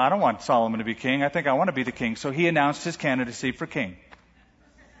 thinks, I don't want Solomon to be king. I think I want to be the king. So he announced his candidacy for king.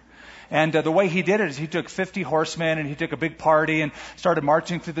 And the way he did it is he took 50 horsemen and he took a big party and started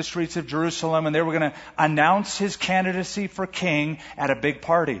marching through the streets of Jerusalem, and they were going to announce his candidacy for king at a big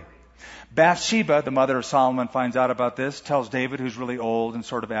party. Bathsheba, the mother of Solomon, finds out about this, tells David, who's really old and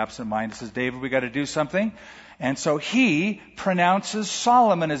sort of absent-minded, says, David, we got to do something. And so he pronounces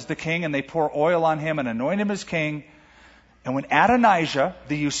Solomon as the king, and they pour oil on him and anoint him as king. And when Adonijah,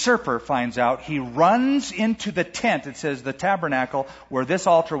 the usurper, finds out, he runs into the tent, it says the tabernacle, where this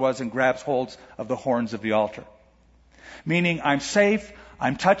altar was, and grabs holds of the horns of the altar. Meaning, I'm safe,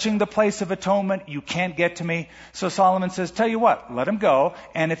 I'm touching the place of atonement, you can't get to me. So Solomon says, tell you what, let him go,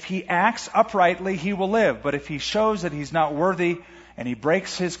 and if he acts uprightly, he will live. But if he shows that he's not worthy, and he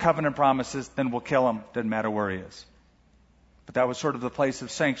breaks his covenant promises, then we'll kill him, doesn't matter where he is. But that was sort of the place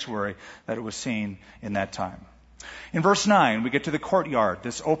of sanctuary that it was seen in that time. In verse 9, we get to the courtyard,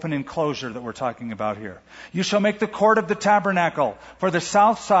 this open enclosure that we're talking about here. You shall make the court of the tabernacle. For the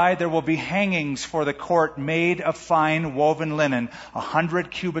south side there will be hangings for the court made of fine woven linen, 100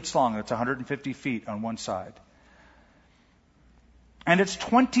 cubits long. That's 150 feet on one side. And its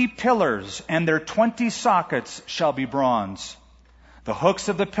 20 pillars and their 20 sockets shall be bronze. The hooks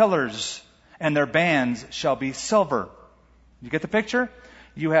of the pillars and their bands shall be silver. You get the picture?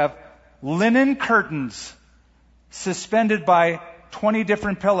 You have linen curtains suspended by 20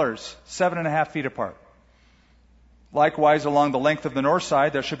 different pillars, 7.5 feet apart. Likewise, along the length of the north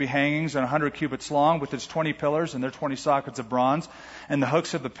side, there should be hangings 100 cubits long with its 20 pillars and their 20 sockets of bronze, and the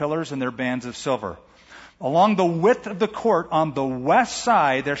hooks of the pillars and their bands of silver. Along the width of the court on the west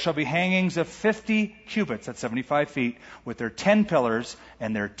side, there shall be hangings of 50 cubits, that's 75 feet, with their 10 pillars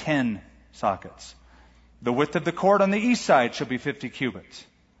and their 10 sockets. The width of the court on the east side shall be 50 cubits.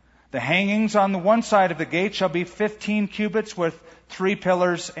 The hangings on the one side of the gate shall be 15 cubits with 3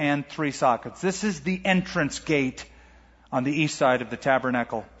 pillars and 3 sockets. This is the entrance gate on the east side of the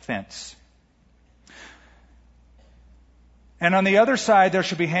tabernacle fence. And on the other side there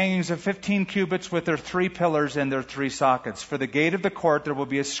shall be hangings of 15 cubits with their 3 pillars and their 3 sockets. For the gate of the court there will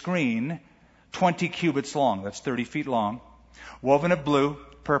be a screen 20 cubits long, that's 30 feet long, woven of blue,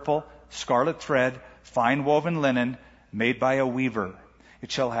 purple, scarlet thread, fine woven linen, made by a weaver.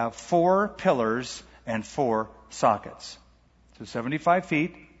 It shall have 4 pillars and 4 sockets. So 75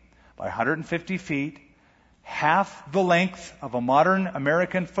 feet by 150 feet, half the length of a modern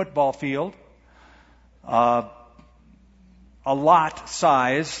American football field, a lot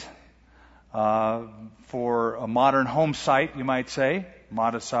size for a modern home site, you might say,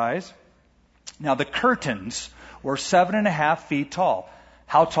 modest size. Now the curtains were 7.5 feet tall.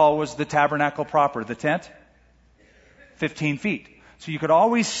 How tall was the tabernacle proper, the tent? 15 feet. So you could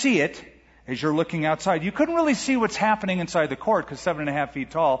always see it as you're looking outside. You couldn't really see what's happening inside the court because 7.5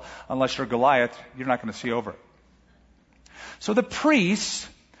 feet tall, unless you're Goliath, you're not going to see over it. So the priests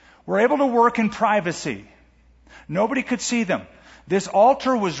were able to work in privacy. Nobody could see them. This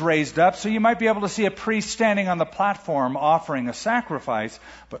altar was raised up, so you might be able to see a priest standing on the platform offering a sacrifice,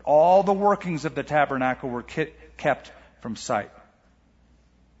 but all the workings of the tabernacle were kept from sight.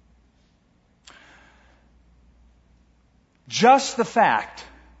 Just the fact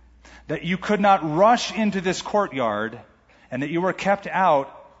that you could not rush into this courtyard and that you were kept out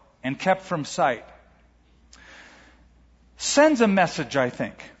and kept from sight sends a message, I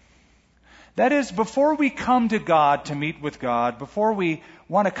think. That is, before we come to God to meet with God, before we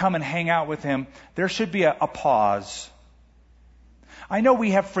want to come and hang out with Him, there should be a pause. I know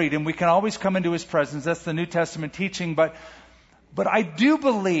we have freedom. We can always come into His presence. That's the New Testament teaching. But I do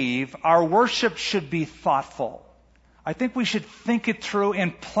believe our worship should be thoughtful. I think we should think it through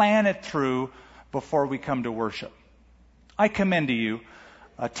and plan it through before we come to worship. I commend to you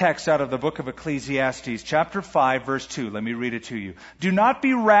a text out of the book of Ecclesiastes, chapter 5, verse 2. Let me read it to you. Do not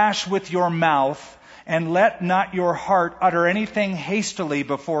be rash with your mouth, and let not your heart utter anything hastily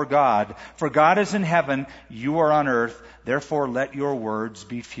before God. For God is in heaven, you are on earth. Therefore let your words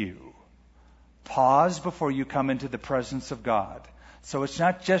be few. Pause before you come into the presence of God. So it's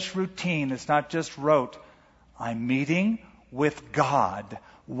not just routine. It's not just rote. I'm meeting with God.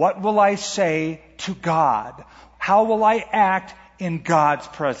 What will I say to God? How will I act in God's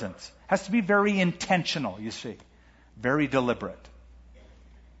presence? It has to be very intentional, you see. Very deliberate.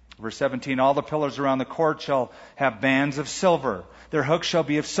 Verse 17, all the pillars around the court shall have bands of silver. Their hooks shall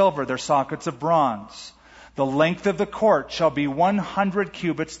be of silver, their sockets of bronze. The length of the court shall be 100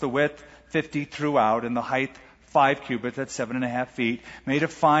 cubits, the width 50 throughout, and the height 5 cubits, that's 7.5 feet, made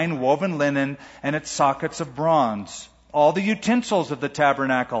of fine woven linen, and its sockets of bronze. All the utensils of the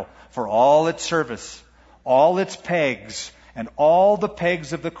tabernacle for all its service, all its pegs, and all the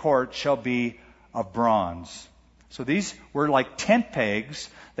pegs of the court shall be of bronze. So these were like tent pegs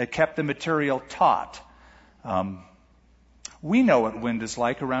that kept the material taut. We know what wind is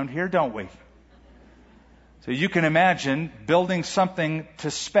like around here, don't we? So you can imagine building something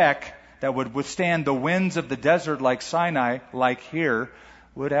to spec that would withstand the winds of the desert like Sinai, like here,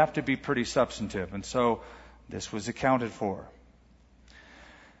 would have to be pretty substantive. And so this was accounted for.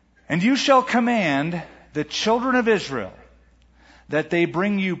 And you shall command the children of Israel that they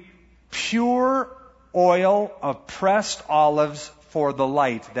bring you pure oil of pressed olives for the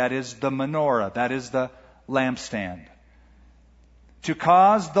light. That is the menorah. That is the lampstand. To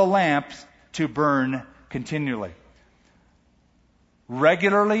cause the lamps to burn continually.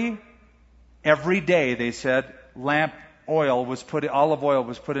 Regularly, every day, they said, olive oil was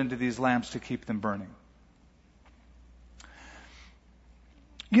put into these lamps to keep them burning.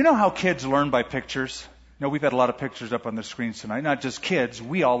 You know how kids learn by pictures? You know, we've had a lot of pictures up on the screens tonight. Not just kids,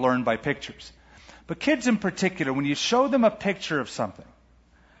 we all learn by pictures. But kids in particular, when you show them a picture of something,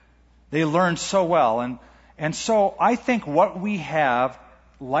 they learn so well. And so I think what we have,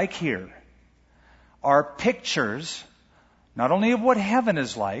 like here, are pictures, not only of what heaven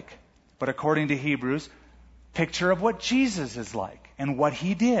is like, but according to Hebrews, picture of what Jesus is like and what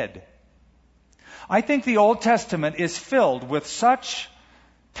He did. I think the Old Testament is filled with such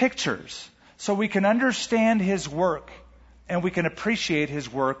pictures so we can understand His work and we can appreciate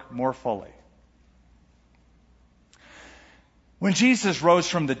His work more fully. When Jesus rose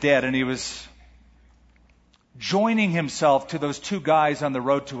from the dead and He was joining Himself to those two guys on the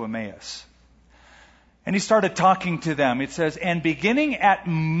road to Emmaus, and He started talking to them, it says, and beginning at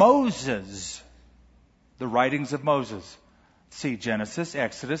Moses, the writings of Moses. See Genesis,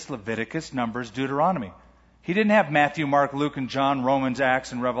 Exodus, Leviticus, Numbers, Deuteronomy. He didn't have Matthew, Mark, Luke, and John, Romans,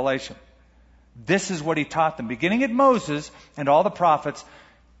 Acts, and Revelation. This is what He taught them. Beginning at Moses and all the prophets,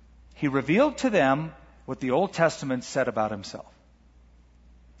 He revealed to them what the Old Testament said about Himself.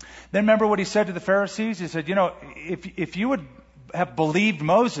 Then remember what He said to the Pharisees? He said, if you would have believed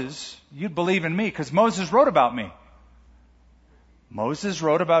Moses, you'd believe in me, because Moses wrote about me. Moses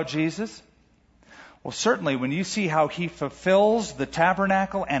wrote about Jesus? Well, certainly when you see how He fulfills the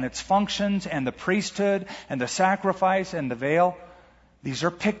tabernacle and its functions and the priesthood and the sacrifice and the veil, these are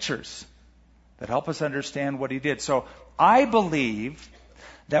pictures that help us understand what He did. So I believe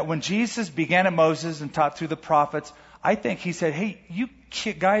that when Jesus began at Moses and taught through the prophets, I think He said, hey, you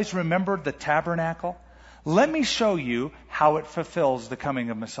guys remember the tabernacle? Let me show you how it fulfills the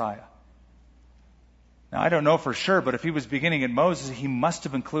coming of Messiah. Now, I don't know for sure, but if He was beginning at Moses, He must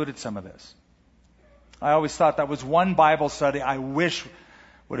have included some of this. I always thought that was one Bible study I wish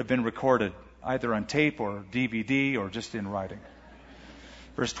would have been recorded, either on tape or DVD or just in writing.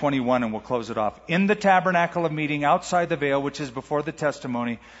 Verse 21, and we'll close it off. In the tabernacle of meeting outside the veil, which is before the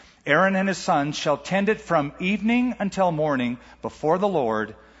testimony, Aaron and his sons shall tend it from evening until morning before the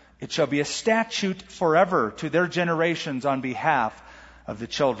Lord. It shall be a statute forever to their generations on behalf of the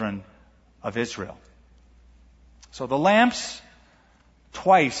children of Israel. So the lamps,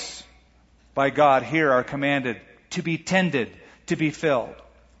 twice by God here, are commanded to be tended, to be filled.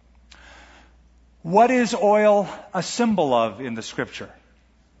 What is oil a symbol of in the Scripture?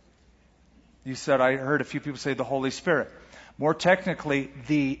 You said, I heard a few people say the Holy Spirit. More technically,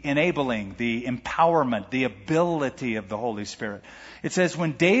 the enabling, the empowerment, the ability of the Holy Spirit. It says,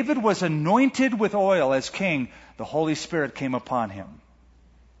 when David was anointed with oil as king, the Holy Spirit came upon him.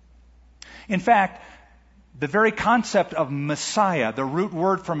 In fact, the very concept of Messiah, the root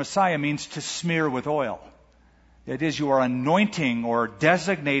word for Messiah, means to smear with oil. It is, you are anointing or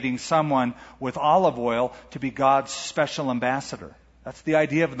designating someone with olive oil to be God's special ambassador. That's the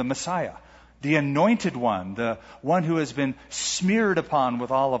idea of the Messiah. The anointed one, the one who has been smeared upon with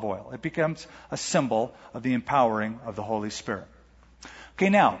olive oil. It becomes a symbol of the empowering of the Holy Spirit. Okay,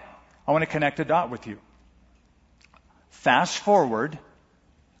 now, I want to connect a dot with you. Fast forward,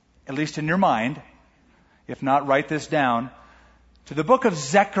 at least in your mind, if not, write this down, to the book of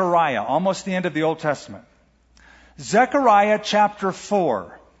Zechariah, almost the end of the Old Testament. Zechariah chapter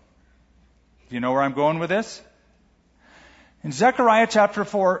 4. Do you know where I'm going with this? In Zechariah chapter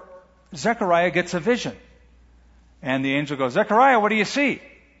 4, Zechariah gets a vision. And the angel goes, Zechariah, what do you see?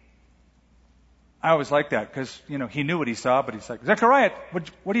 I always like that because, he knew what he saw, but he's like, Zechariah,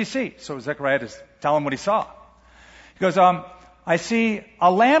 what do you see? So Zechariah just tell him what he saw. He goes, I see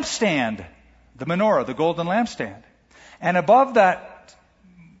a lampstand, the menorah, the golden lampstand. And above that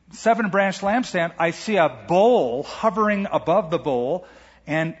 7-branch lampstand, I see a bowl hovering above the bowl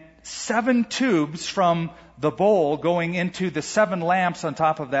and 7 tubes from the bowl going into the 7 lamps on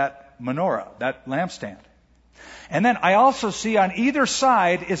top of that menorah, that lampstand. And then I also see on either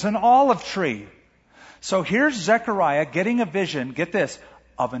side is an olive tree. So here's Zechariah getting a vision, get this,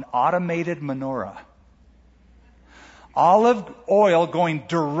 of an automated menorah. Olive oil going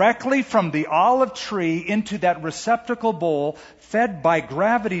directly from the olive tree into that receptacle bowl, fed by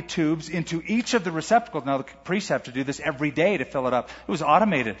gravity tubes into each of the receptacles. Now the priests have to do this every day to fill it up. It was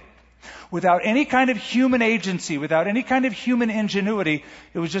automated. Without any kind of human agency, without any kind of human ingenuity,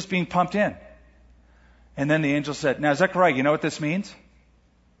 it was just being pumped in. And then the angel said, now Zechariah, you know what this means?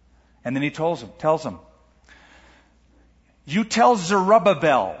 And then he tells him, you tell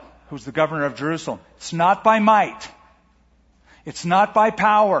Zerubbabel, who's the governor of Jerusalem, it's not by might, it's not by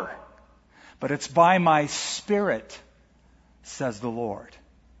power, but it's by my Spirit, says the Lord.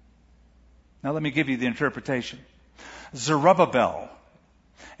 Now let me give you the interpretation. Zerubbabel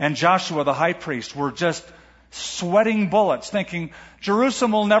and Joshua the high priest were just sweating bullets, thinking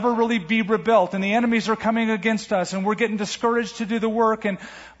Jerusalem will never really be rebuilt and the enemies are coming against us and we're getting discouraged to do the work and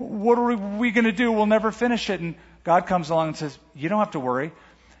what are we going to do? We'll never finish it. And God comes along and says, you don't have to worry.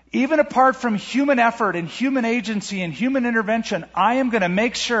 Even apart from human effort and human agency and human intervention, I am going to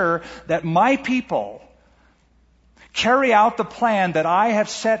make sure that my people carry out the plan that I have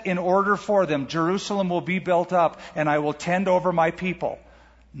set in order for them. Jerusalem will be built up and I will tend over my people.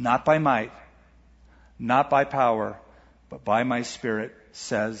 Not by might, not by power, but by my Spirit,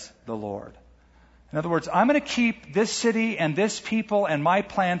 says the Lord. In other words, I'm going to keep this city and this people and my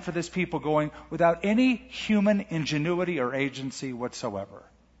plan for this people going without any human ingenuity or agency whatsoever.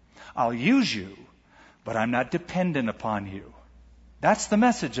 I'll use you, but I'm not dependent upon you. That's the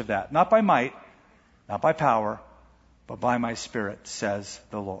message of that. Not by might, not by power, but by my Spirit, says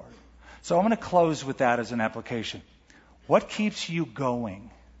the Lord. So I'm going to close with that as an application. What keeps you going?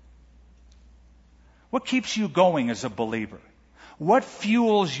 What keeps you going as a believer? What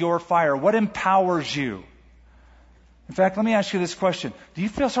fuels your fire? What empowers you? In fact, let me ask you this question. Do you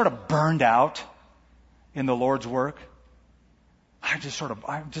feel sort of burned out in the Lord's work? how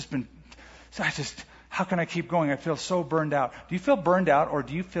can I keep going? I feel so burned out. Do you feel burned out or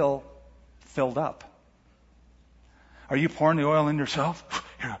do you feel filled up? Are you pouring the oil in yourself?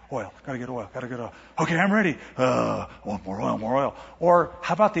 Here, oil. Gotta get oil. Okay, I'm ready. Want more oil. Or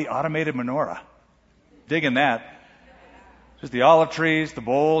how about the automated menorah? Digging that. Just the olive trees, the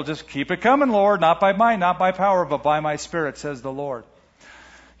bowl, just keep it coming, Lord. Not by might, not by power, but by my Spirit, says the Lord.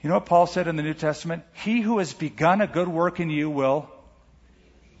 You know what Paul said in the New Testament? He who has begun a good work in you will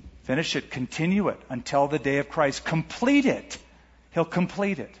finish it, continue it until the day of Christ. Complete it. He'll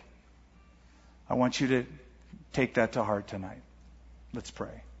complete it. I want you to take that to heart tonight. Let's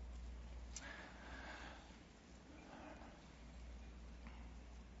pray.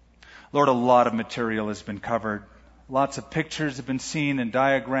 Lord, a lot of material has been covered. Lots of pictures have been seen and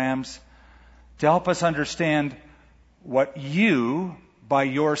diagrams to help us understand what you, by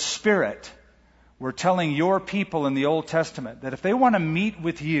your Spirit, were telling your people in the Old Testament, that if they want to meet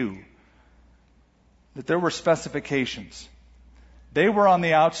with you, that there were specifications. They were on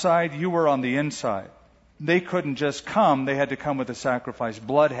the outside, you were on the inside. They couldn't just come, they had to come with a sacrifice.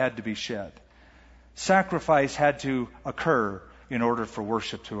 Blood had to be shed. Sacrifice had to occur in order for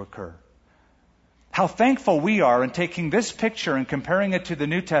worship to occur. How thankful we are in taking this picture and comparing it to the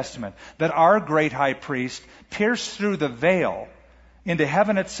New Testament, that our great high priest pierced through the veil into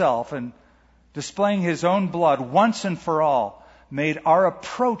heaven itself and displaying his own blood once and for all, made our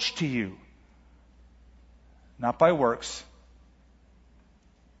approach to you, not by works,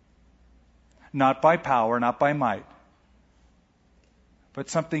 not by power, not by might, but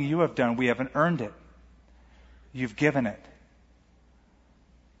something you have done. We haven't earned it. You've given it.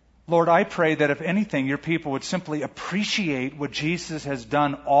 Lord, I pray that if anything, your people would simply appreciate what Jesus has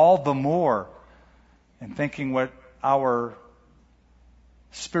done all the more in thinking what our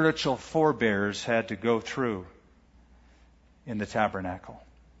spiritual forebears had to go through in the tabernacle.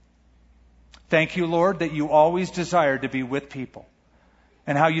 Thank you, Lord, that you always desired to be with people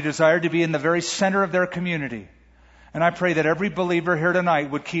and how you desired to be in the very center of their community. And I pray that every believer here tonight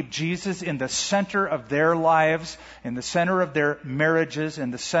would keep Jesus in the center of their lives, in the center of their marriages,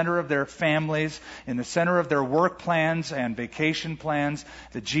 in the center of their families, in the center of their work plans and vacation plans,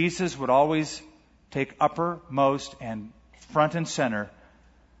 that Jesus would always take uppermost and front and center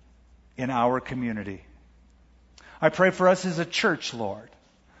in our community. I pray for us as a church, Lord.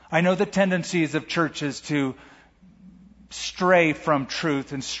 I know the tendencies of churches to stray from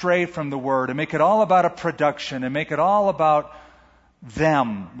truth and stray from the Word and make it all about a production and make it all about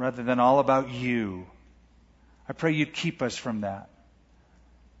them rather than all about you. I pray you'd keep us from that.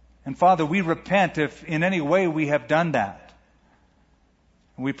 And Father, we repent if in any way we have done that.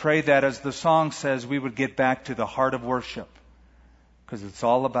 And we pray that, as the song says, we would get back to the heart of worship, because it's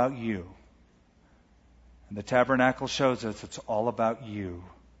all about you. And the tabernacle shows us it's all about you.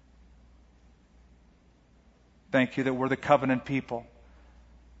 Thank you that we're the covenant people.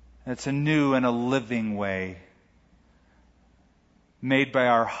 It's a new and a living way made by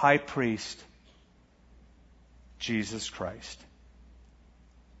our high priest, Jesus Christ.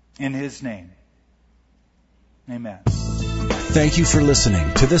 In his name, amen. Thank you for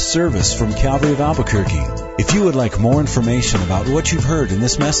listening to this service from Calvary of Albuquerque. If you would like more information about what you've heard in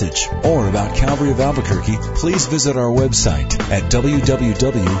this message or about Calvary of Albuquerque, please visit our website at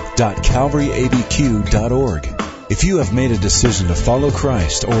www.calvaryabq.org. If you have made a decision to follow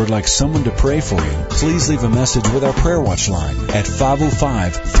Christ or would like someone to pray for you, please leave a message with our Prayer Watch line at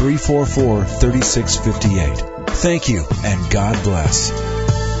 505-344-3658. Thank you, and God bless.